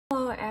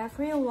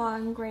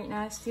everyone, grade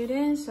 9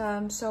 students.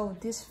 So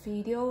this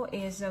video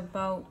is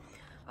about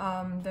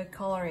the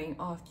coloring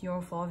of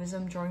your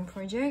Fauvism drawing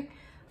project.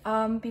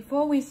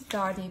 Before we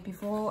started,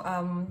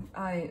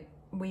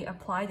 we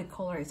apply the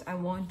colors, I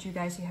want you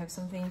guys to have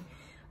something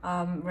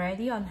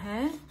ready on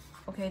hand.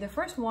 Okay, the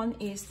first one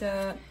is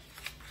the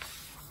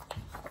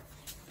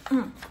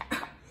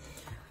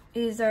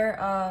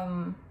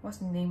what's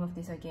the name of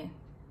this again?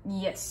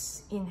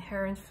 Yes,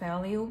 inherent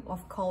value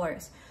of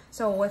colors.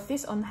 So with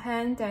this on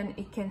hand, then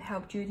it can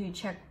help you to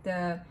check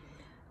the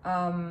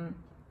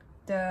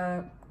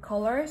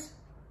colors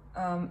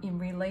in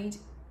relate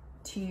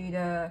to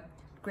the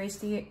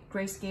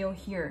grayscale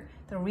here.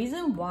 The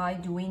reason why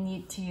do we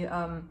need to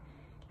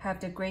have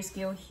the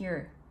grayscale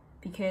here,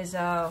 because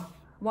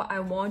what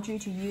I want you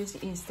to use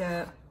is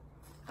the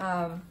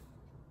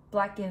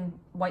black and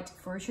white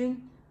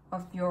version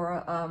of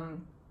your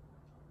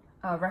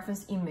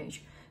reference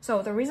image.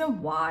 So the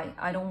reason why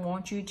I don't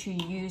want you to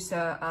use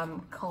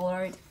a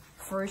colored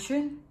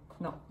version,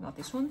 no, not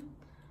this one.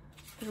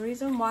 The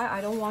reason why I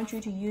don't want you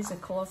to use a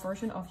color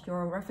version of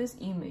your reference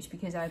image,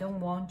 because I don't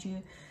want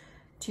you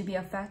to be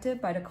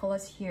affected by the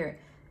colors here.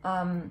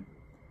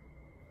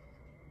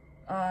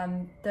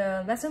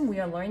 The lesson we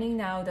are learning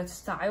now, the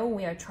style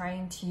we are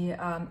trying to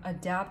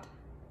adopt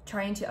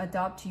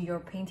to your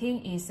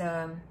painting is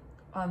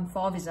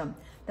Fauvism.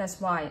 That's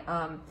why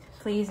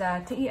please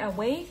take it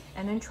away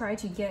and then try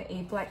to get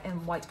a black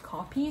and white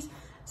copies.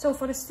 So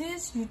for the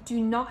students you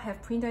do not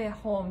have printer at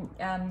home,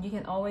 you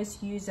can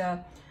always use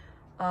a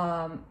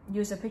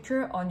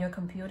picture on your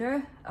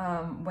computer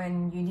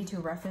when you need to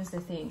reference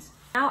the things.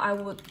 Now I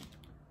would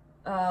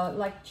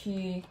like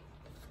to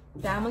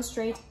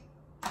demonstrate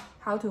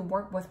how to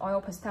work with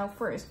oil pastel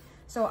first.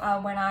 So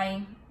when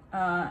I'm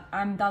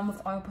done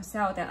with oil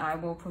pastel, then I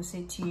will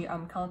proceed to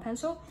color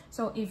pencil.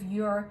 So if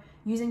you're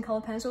using color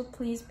pencil,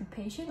 please be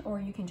patient,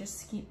 or you can just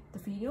skip the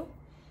video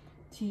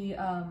to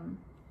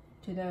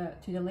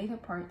the later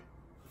part.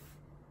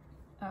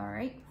 All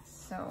right,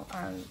 so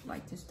I would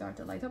like to start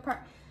the later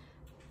part.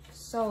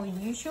 So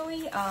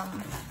usually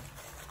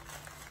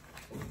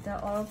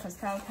the oil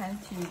pastel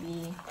tends to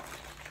be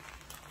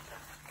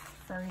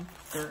very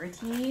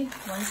dirty.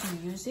 Once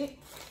you use it,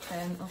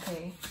 then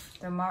okay,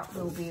 the mark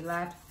will be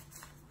left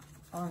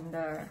on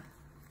the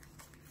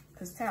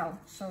pastel,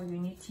 so you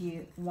need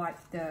to wipe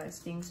the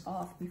stains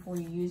off before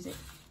you use it.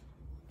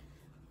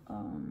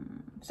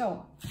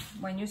 So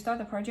when you start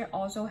the project,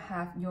 also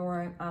have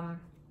your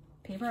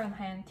paper on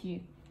hand too.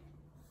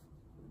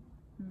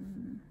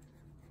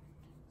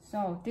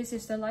 So this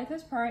is the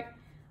lightest part.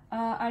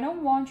 I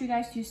don't want you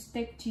guys to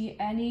stick to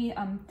any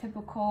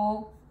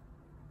typical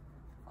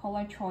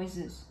color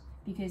choices,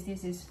 because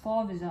this is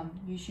Fauvism.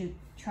 You should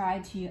try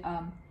to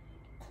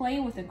play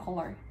with the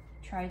color,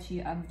 try to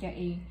get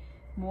a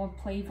more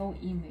playful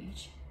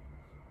image.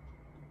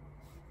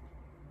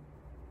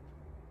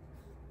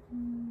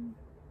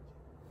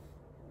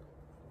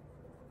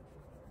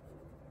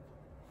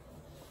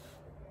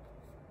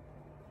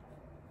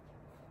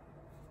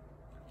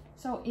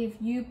 So if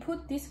you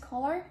put this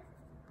color,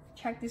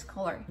 check this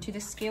color to the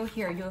scale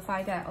here, you'll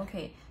find that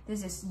okay,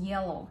 this is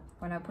yellow.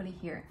 When I put it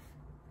here,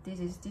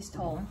 this is this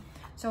tone.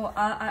 So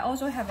I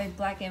also have a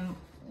black and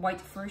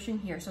white version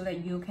here so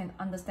that you can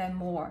understand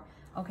more.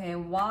 Okay,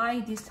 why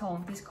this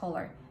tone, this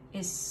color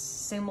is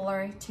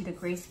similar to the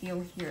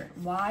grayscale here.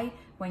 Why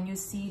when you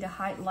see the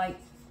highlight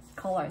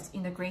colors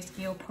in the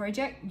grayscale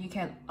project, you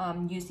can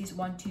use this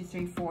 1, 2,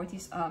 3, 4,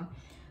 these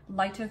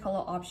lighter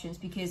color options,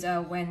 because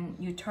when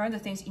you turn the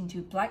things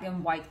into black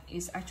and white,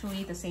 it's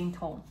actually the same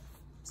tone.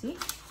 See?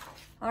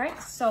 Alright,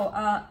 so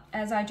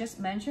as I just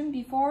mentioned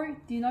before,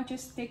 do not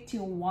just stick to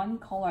one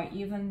color,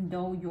 even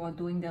though you are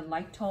doing the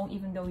light tone,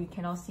 even though you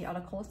cannot see other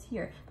colors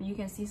here, but you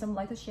can see some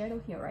lighter shadow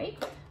here, right?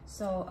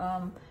 So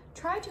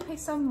try to pick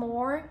some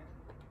more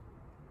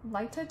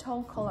lighter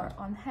tone color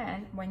on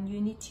hand when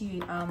you need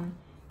to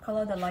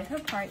color the lighter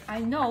part. I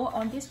know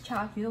on this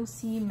chart you don't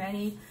see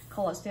many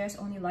colors, there's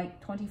only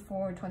like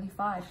 24 or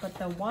 25, but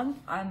the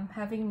one I'm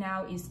having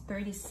now is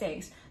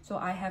 36, so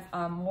I have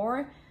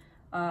more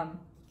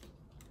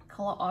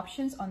color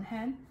options on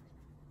hand.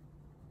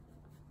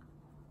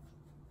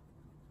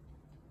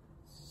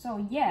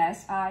 So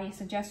yes, I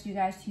suggest you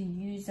guys to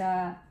use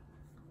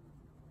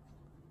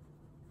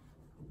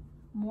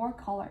more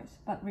colors,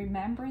 but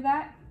remember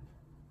that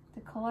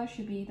the color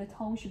should be, the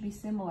tone should be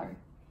similar.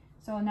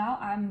 So now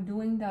I'm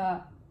doing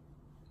the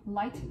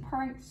light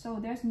part, so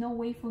there's no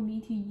way for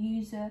me to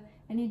use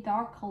any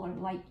dark color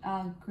like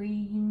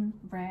green,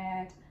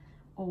 red,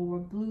 or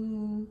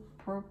blue,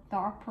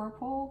 dark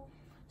purple.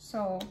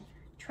 So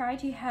try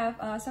to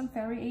have some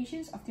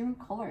variations of different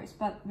colors,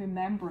 but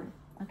remember,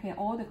 okay,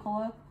 all the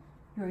color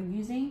you're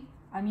using,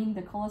 I mean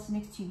the colors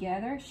mixed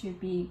together, should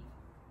be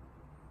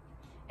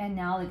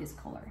analogous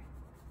color.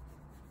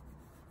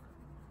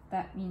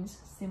 That means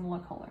similar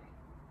color.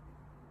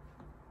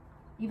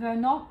 If you're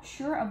not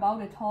sure about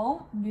the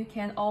tone, you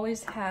can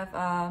always have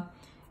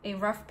a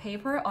rough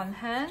paper on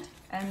hand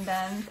and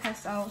then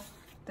test out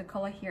the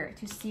color here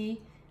to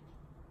see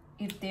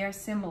if they're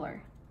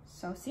similar.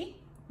 So see,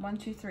 1,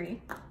 2,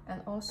 3,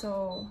 and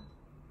also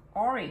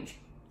orange.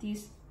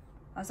 These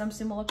are some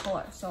similar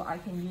color, so I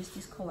can use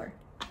this color.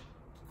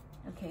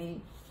 Okay,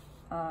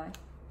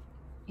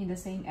 in the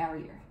same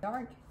area.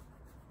 Dark.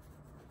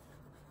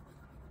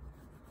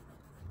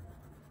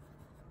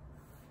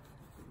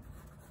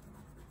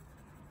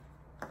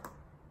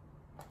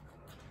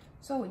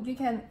 So you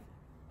can,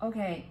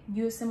 okay,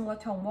 use similar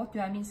tone. What do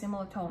I mean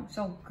similar tone?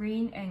 So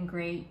green and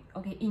gray.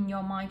 Okay, in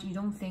your mind, you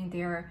don't think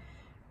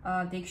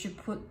they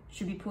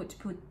should be put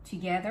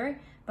together,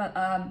 but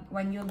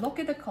when you look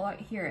at the color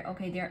here,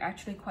 okay, they're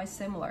actually quite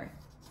similar,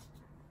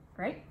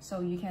 right?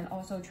 So you can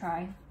also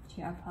try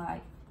to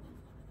apply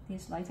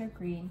this lighter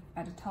green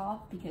at the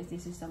top because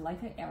this is the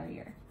lighter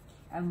area,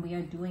 and we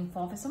are doing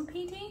Fauvism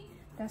painting.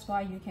 That's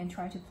why you can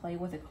try to play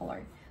with the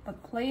color,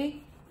 but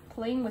playing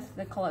with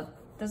the color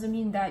doesn't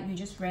mean that you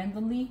just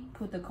randomly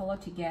put the color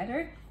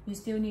together. You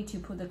still need to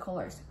put the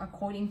colors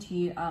according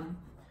to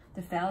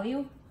the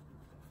value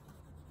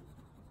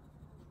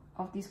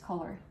of this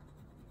color.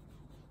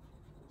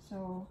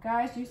 So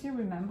guys, do you still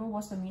remember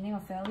what's the meaning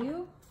of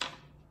value?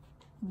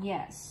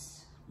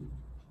 Yes.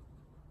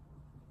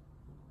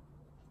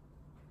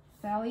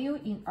 Value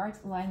in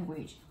art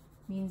language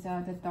means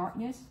the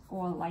darkness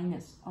or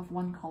lightness of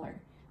one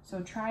color.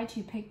 So try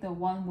to pick the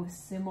one with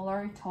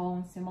similar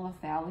tone, similar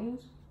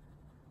values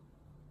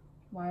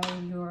while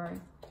you're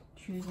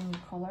choosing the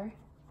color,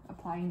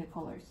 applying the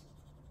colors.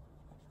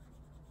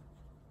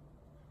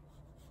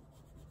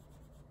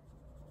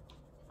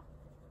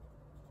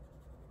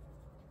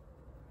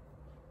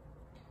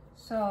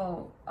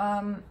 So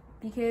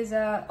because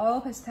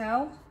oil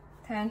pastel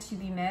tend to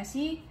be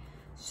messy,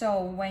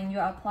 so when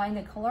you're applying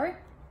the color,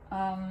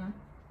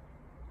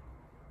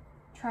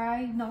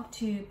 try not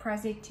to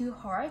press it too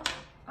hard,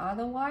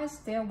 otherwise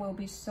there will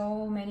be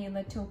so many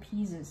little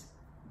pieces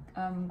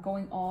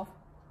going off.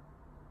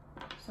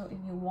 So if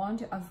you want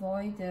to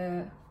avoid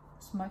the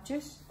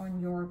smudges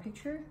on your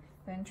picture,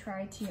 then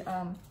try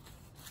to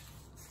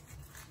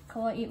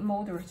color it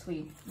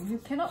moderately. You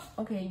cannot,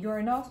 okay,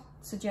 you're not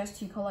suggest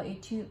to color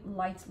it too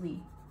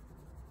lightly.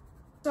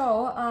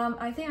 So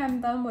I think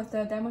I'm done with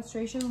the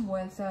demonstration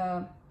with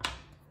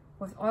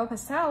oil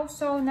pastel.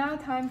 So now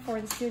time for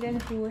the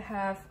student who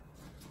have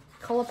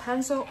color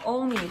pencil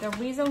only. The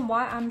reason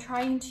why I'm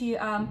trying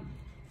to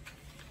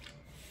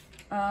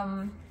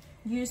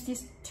use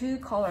these two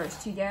colors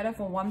together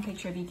for one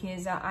picture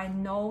because I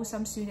know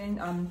some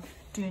students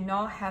do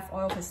not have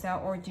oil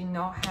pastel or do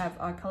not have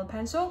a color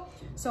pencil.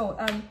 So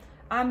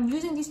I'm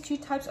using these two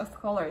types of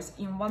colors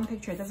in one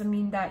picture. Doesn't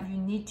mean that you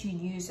need to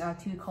use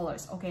two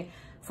colors. Okay,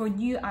 for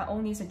you, I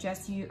only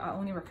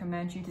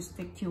recommend you to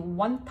stick to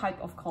one type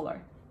of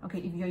color. Okay,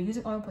 if you're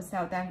using oil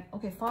pastel, then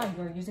okay, fine,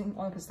 you're using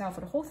oil pastel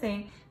for the whole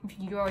thing. If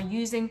you're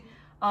using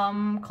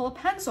color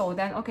pencil,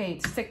 then okay,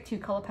 stick to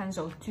color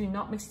pencil. Do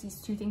not mix these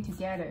two things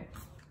together.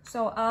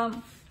 So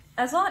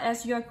as long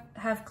as you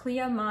have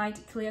clear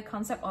mind, clear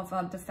concept of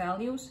the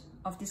values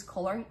of this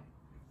color,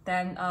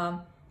 then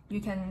you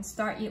can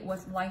start it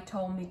with light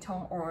tone, mid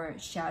tone, or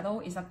shadow.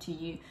 It's up to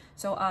you.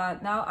 So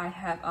now I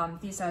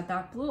have this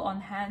dark blue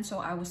on hand, so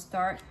I will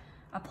start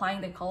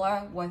applying the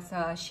color with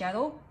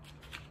shadow.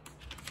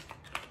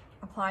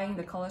 Applying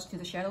the colors to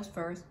the shadows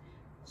first.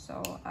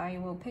 So I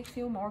will pick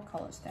few more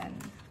colors, then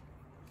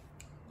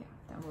yeah,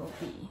 that will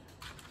be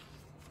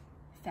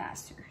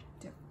faster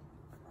the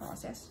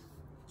process.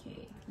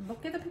 Okay,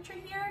 look at the picture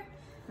here,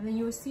 and then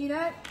you will see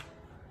that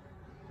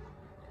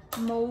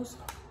most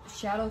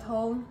shadow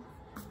tone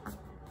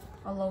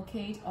are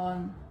located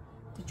on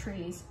the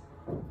trees.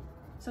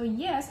 So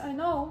yes, I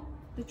know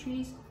the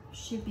trees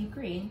should be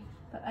green,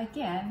 but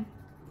again,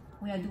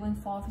 we are doing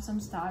Fauvism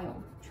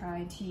style.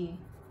 Try to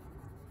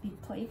be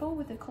playful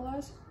with the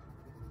colors.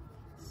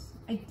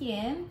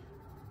 Again,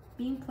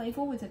 being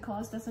playful with the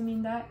colors doesn't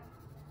mean that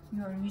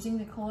you're using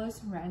the colors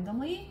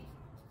randomly.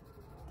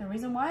 The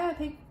reason why I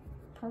picked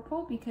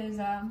purple because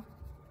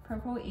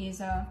purple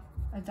is a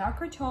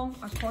darker tone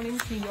according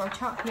to your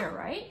chart here,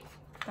 right?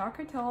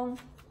 Darker tone.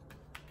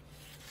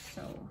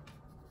 So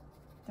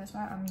that's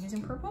why I'm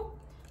using purple.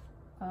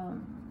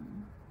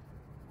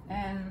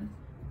 And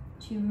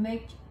to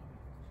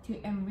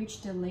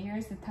enrich the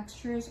layers, the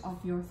textures of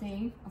your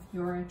thing, of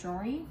your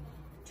drawing,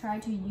 try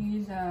to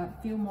use a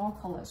few more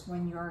colors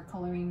when you're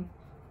coloring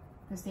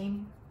the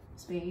same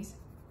space.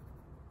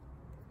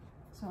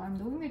 So I'm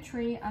doing the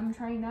tree. I'm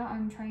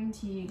trying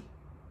to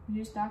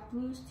use dark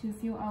blues to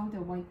fill out the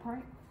white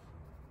part.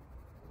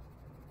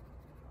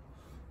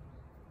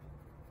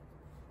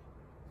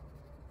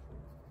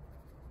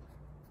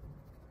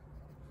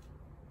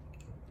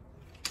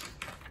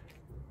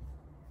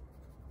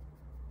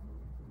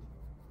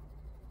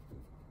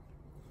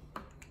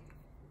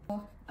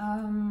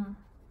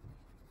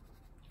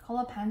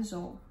 Color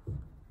pencil,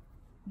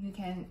 you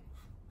can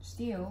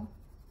still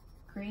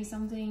create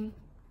something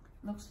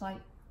looks like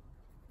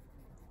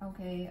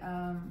okay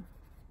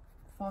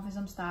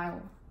Fauvism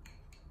style,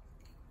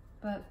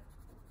 but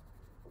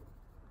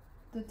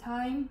the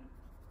time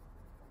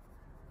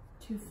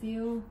to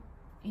fill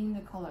in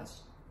the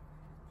colors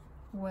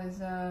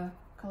with a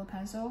color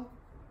pencil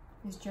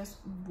is just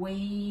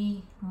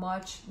way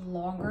much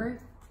longer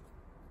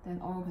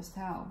than oil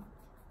pastel.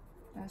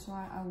 That's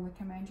why I would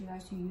recommend you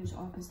guys to use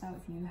oil pastel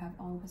if you have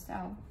oil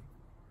pastel.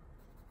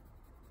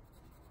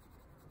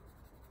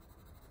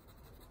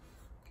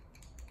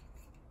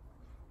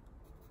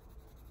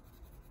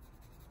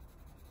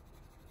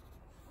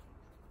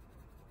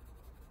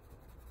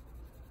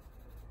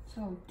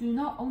 So do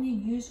not only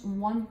use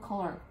one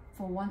color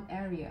for one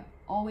area.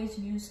 Always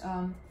use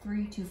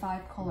 3 to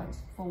 5 colors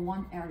for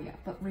one area.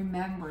 But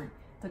remember,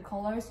 the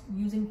colors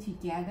using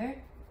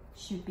together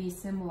should be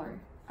similar.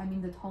 I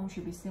mean, the tone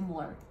should be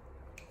similar.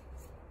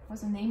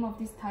 What's the name of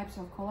these types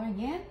of color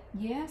again?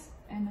 Yes,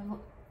 and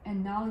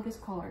analogous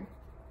color.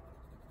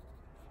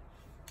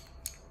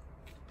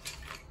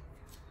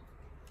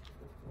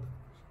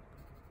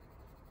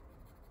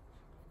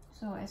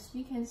 So as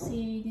you can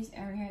see, this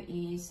area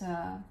is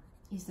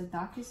the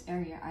darkest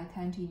area I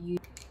tend to use.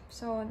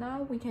 So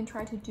now we can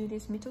try to do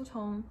this middle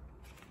tone.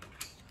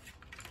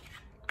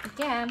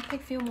 Again,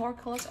 pick a few more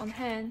colors on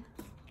hand.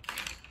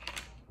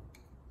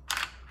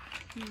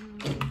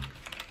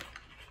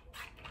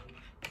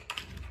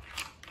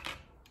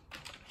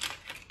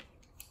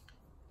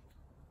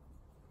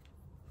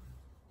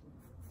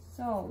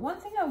 So one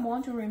thing I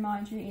want to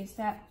remind you is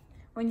that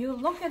when you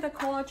look at the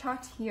color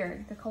chart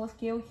here, the color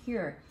scale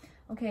here,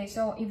 okay,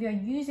 so if you're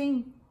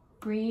using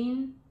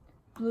green,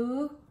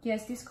 blue,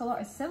 yes, this color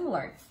is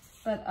similar,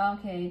 but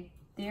okay,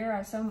 there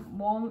are some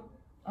warm,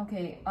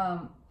 okay,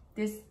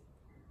 this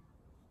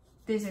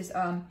is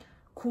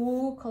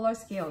cool color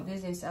scale,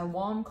 this is a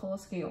warm color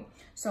scale,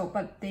 so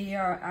but they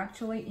are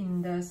actually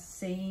in the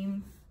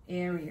same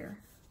area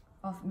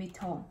of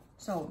mid-tone.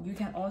 So you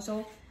can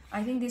also,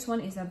 I think this one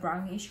is a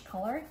brownish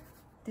color,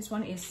 this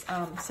one is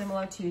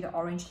similar to the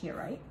orange here,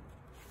 right?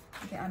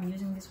 Okay, I'm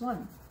using this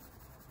one.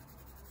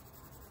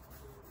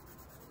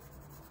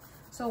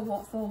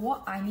 So for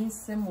what I mean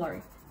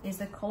similar is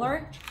the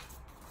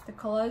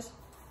colors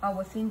are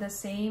within the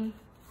same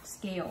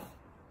scale,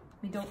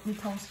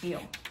 mid-tone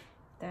scale.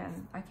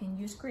 Then I can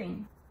use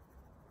green.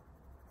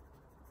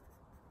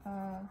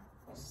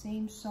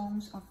 Same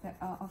zones of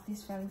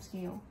this value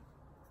scale.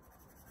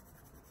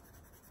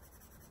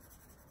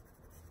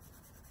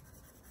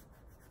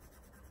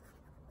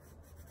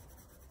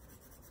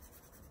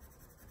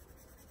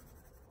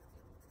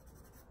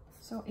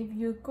 So if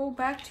you go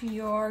back to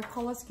your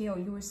color scale,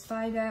 you will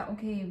find that,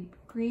 okay,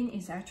 green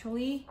is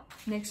actually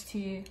next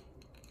to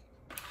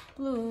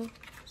blue.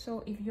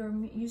 So if you're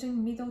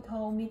using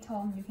mid-tone,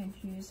 you can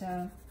choose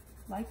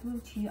light blue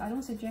too. I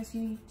don't suggest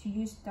you to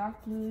use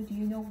dark blue. Do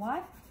you know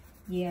why?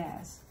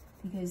 Yes,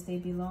 because they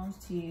belong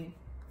to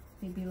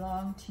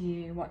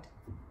what?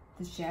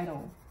 The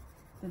shadow,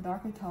 the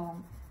darker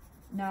tone.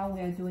 Now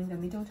we are doing the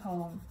middle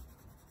tone.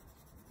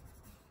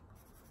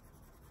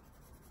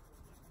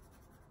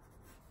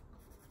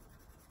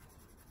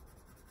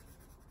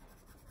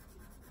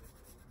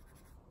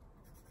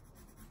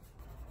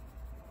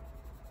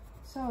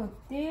 So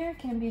there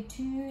can be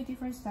two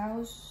different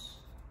styles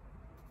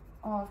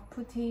of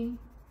putting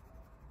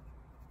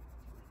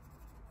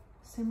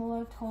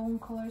similar tone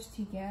colors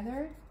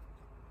together.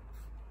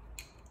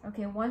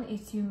 Okay, one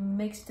is to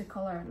mix the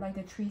color, like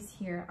the trees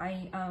here.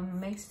 I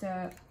mix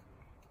the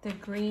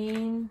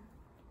green,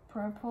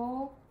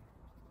 purple,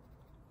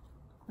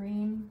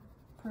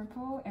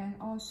 and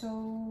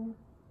also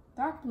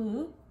dark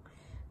blue.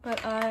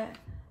 But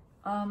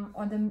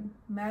on the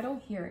metal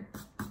here,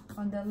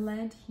 on the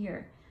land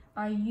here,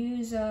 I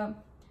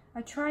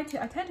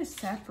tend to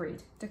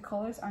separate the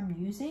colors I'm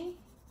using.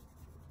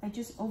 I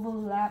just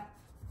overlap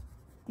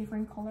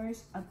different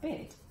colors a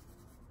bit.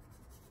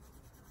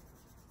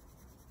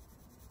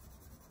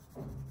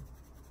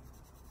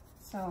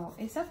 So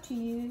it's up to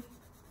you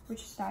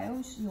which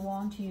styles you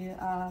want to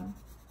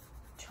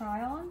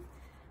try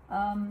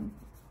on.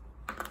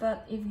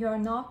 But if you're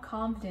not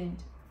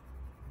confident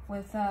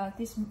with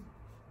this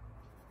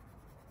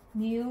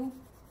new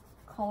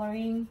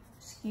coloring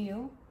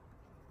skill,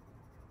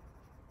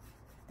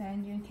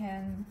 then you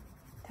can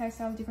test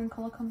out different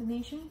color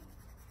combination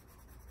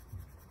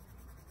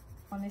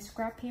on a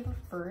scrap paper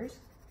first.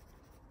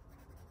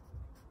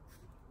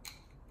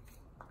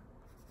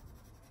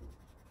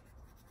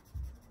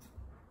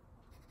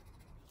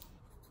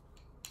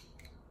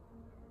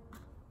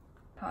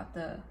 Cut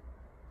the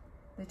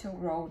little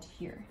road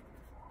here,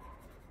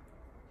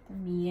 the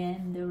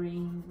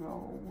meandering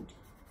road.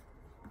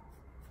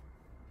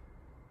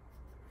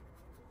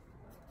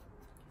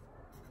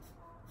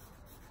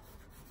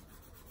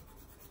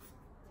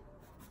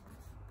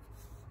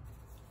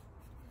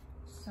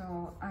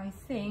 So I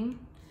think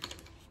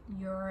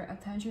your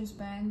attention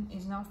span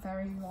is not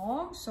very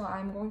long, so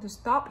I'm going to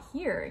stop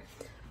here.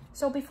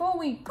 So before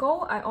we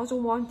go, I also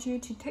want you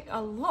to take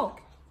a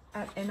look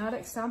at another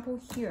example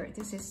here.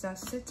 This is a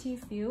city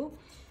view.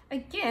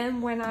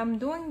 Again, when I'm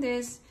doing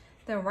this,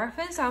 the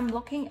reference I'm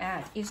looking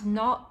at is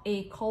not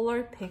a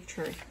color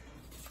picture.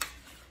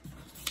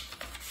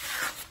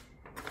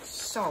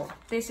 So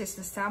this is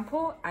the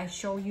sample I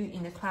show you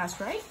in the class,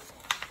 right?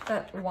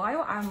 But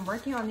while I'm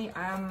working on it,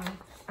 I'm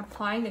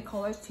applying the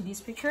colors to this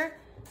picture.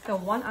 The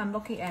one I'm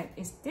looking at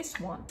is this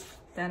one.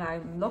 Then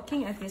I'm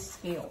looking at this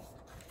scale.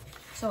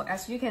 So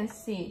as you can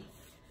see,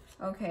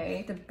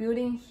 okay, the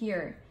building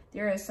here,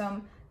 there is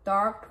some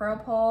dark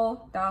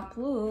purple, dark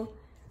blue.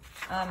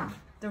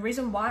 The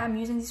reason why I'm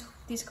using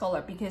this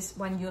color, because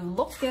when you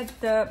look at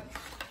the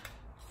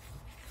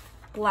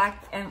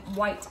black and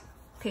white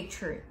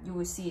picture, you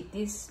will see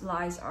these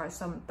lines are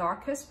some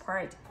darkest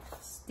part.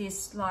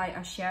 This line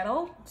are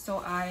shadow, so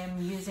I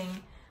am using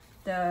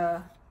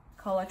the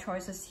color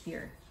choices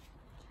here.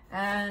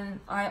 And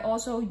I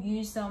also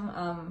use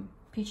some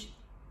peach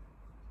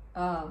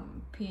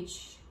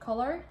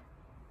color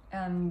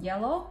and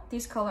yellow.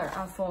 This color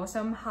are for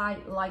some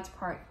highlight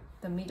part,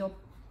 the middle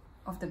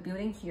of the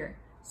building here.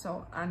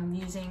 So I'm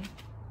using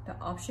the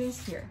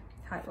options here,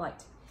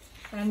 highlight.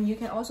 And you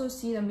can also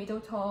see the middle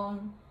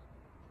tone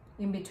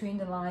in between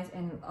the lines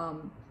and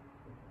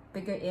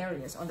bigger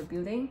areas on the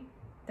building.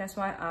 That's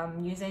why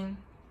I'm using,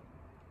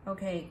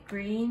 okay,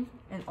 green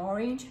and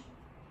orange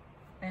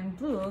and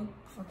blue,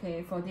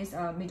 okay, for this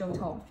middle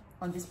tone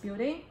on this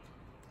building.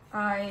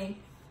 I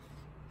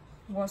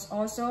was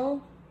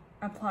also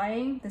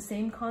applying the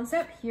same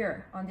concept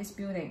here on this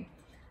building.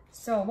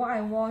 So what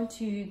I want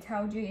to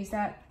tell you is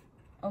that,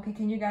 okay,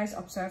 can you guys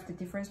observe the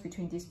difference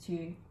between these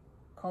two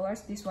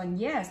colors? This one,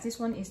 yes, this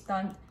one is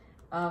done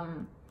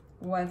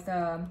with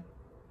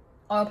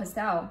oil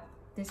pastel.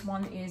 This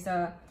one is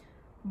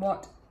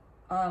what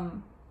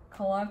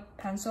color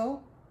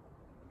pencil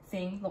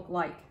thing look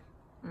like.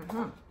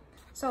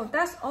 So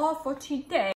that's all for today.